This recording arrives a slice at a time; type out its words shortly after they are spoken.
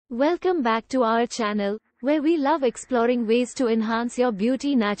Welcome back to our channel, where we love exploring ways to enhance your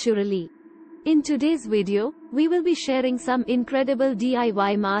beauty naturally. In today's video, we will be sharing some incredible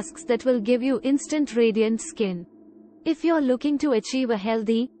DIY masks that will give you instant radiant skin. If you're looking to achieve a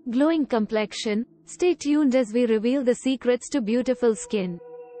healthy, glowing complexion, stay tuned as we reveal the secrets to beautiful skin.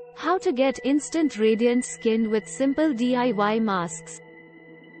 How to get instant radiant skin with simple DIY masks.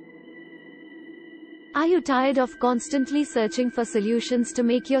 Are you tired of constantly searching for solutions to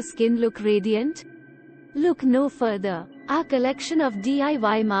make your skin look radiant? Look no further. Our collection of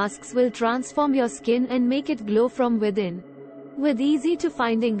DIY masks will transform your skin and make it glow from within. With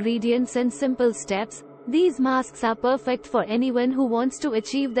easy-to-find ingredients and simple steps, these masks are perfect for anyone who wants to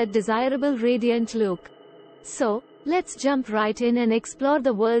achieve that desirable radiant look. So, let's jump right in and explore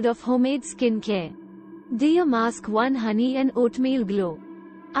the world of homemade skincare. Dear Mask 1 Honey and Oatmeal Glow.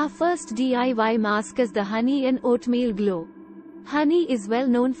 Our first DIY mask is the Honey and Oatmeal Glow. Honey is well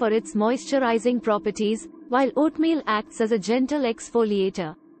known for its moisturizing properties, while oatmeal acts as a gentle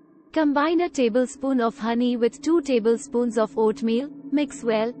exfoliator. Combine a tablespoon of honey with 2 tablespoons of oatmeal, mix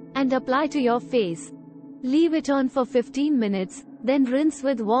well, and apply to your face. Leave it on for 15 minutes, then rinse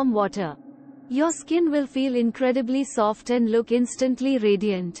with warm water. Your skin will feel incredibly soft and look instantly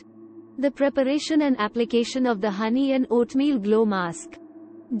radiant. The preparation and application of the Honey and Oatmeal Glow Mask.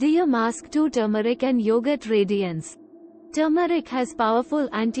 Dear Mask 2 Turmeric and Yogurt Radiance. Turmeric has powerful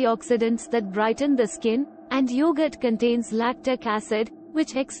antioxidants that brighten the skin, and yogurt contains lactic acid,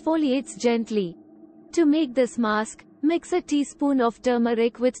 which exfoliates gently. To make this mask, mix a teaspoon of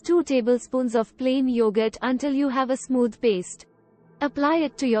turmeric with 2 tablespoons of plain yogurt until you have a smooth paste. Apply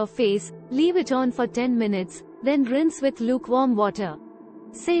it to your face, leave it on for 10 minutes, then rinse with lukewarm water.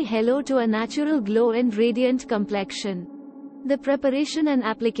 Say hello to a natural glow and radiant complexion. The preparation and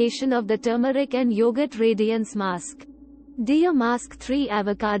application of the Turmeric and Yogurt Radiance Mask. Dear Mask 3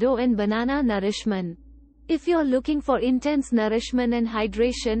 Avocado and Banana Nourishment. If you're looking for intense nourishment and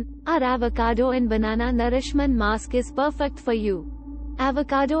hydration, our Avocado and Banana Nourishment Mask is perfect for you.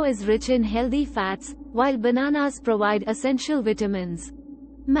 Avocado is rich in healthy fats, while bananas provide essential vitamins.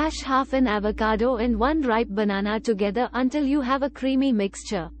 Mash half an avocado and 1 ripe banana together until you have a creamy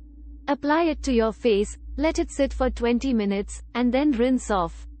mixture. Apply it to your face, let it sit for 20 minutes, and then rinse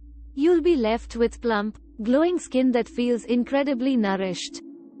off. You'll be left with plump, glowing skin that feels incredibly nourished.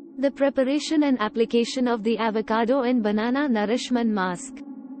 The preparation and application of the Avocado and Banana Nourishment Mask.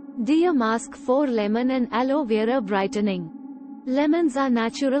 Dear Mask 4 Lemon and Aloe Vera Brightening. Lemons are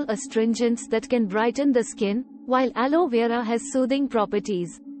natural astringents that can brighten the skin, while aloe vera has soothing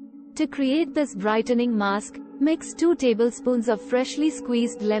properties. To create this brightening mask, mix 2 tablespoons of freshly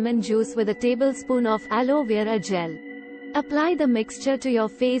squeezed lemon juice with a tablespoon of aloe vera gel. Apply the mixture to your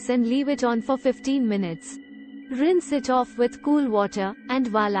face and leave it on for 15 minutes. Rinse it off with cool water, and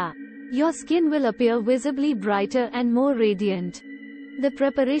voila! Your skin will appear visibly brighter and more radiant. The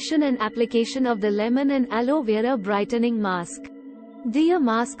preparation and application of the Lemon and Aloe Vera Brightening Mask. Dear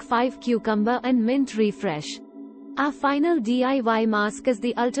Mask 5 Cucumber and Mint Refresh. Our final DIY mask is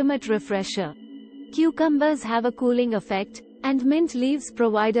the ultimate refresher. Cucumbers have a cooling effect, and mint leaves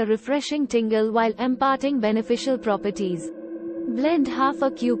provide a refreshing tingle while imparting beneficial properties. Blend half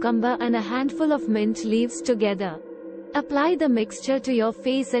a cucumber and a handful of mint leaves together. Apply the mixture to your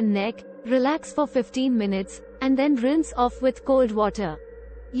face and neck, relax for 15 minutes, and then rinse off with cold water.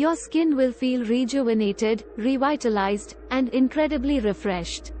 Your skin will feel rejuvenated, revitalized, and incredibly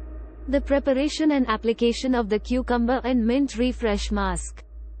refreshed. The preparation and application of the Cucumber and Mint Refresh Mask.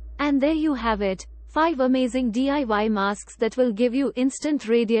 And there you have it, 5 amazing DIY masks that will give you instant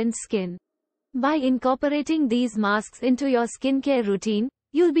radiant skin. By incorporating these masks into your skincare routine,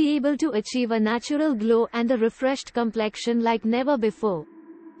 you'll be able to achieve a natural glow and a refreshed complexion like never before.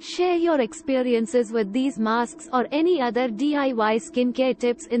 Share your experiences with these masks or any other DIY skincare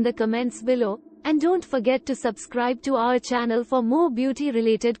tips in the comments below, and don't forget to subscribe to our channel for more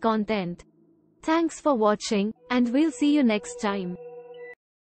beauty-related content. Thanks for watching, and we'll see you next time.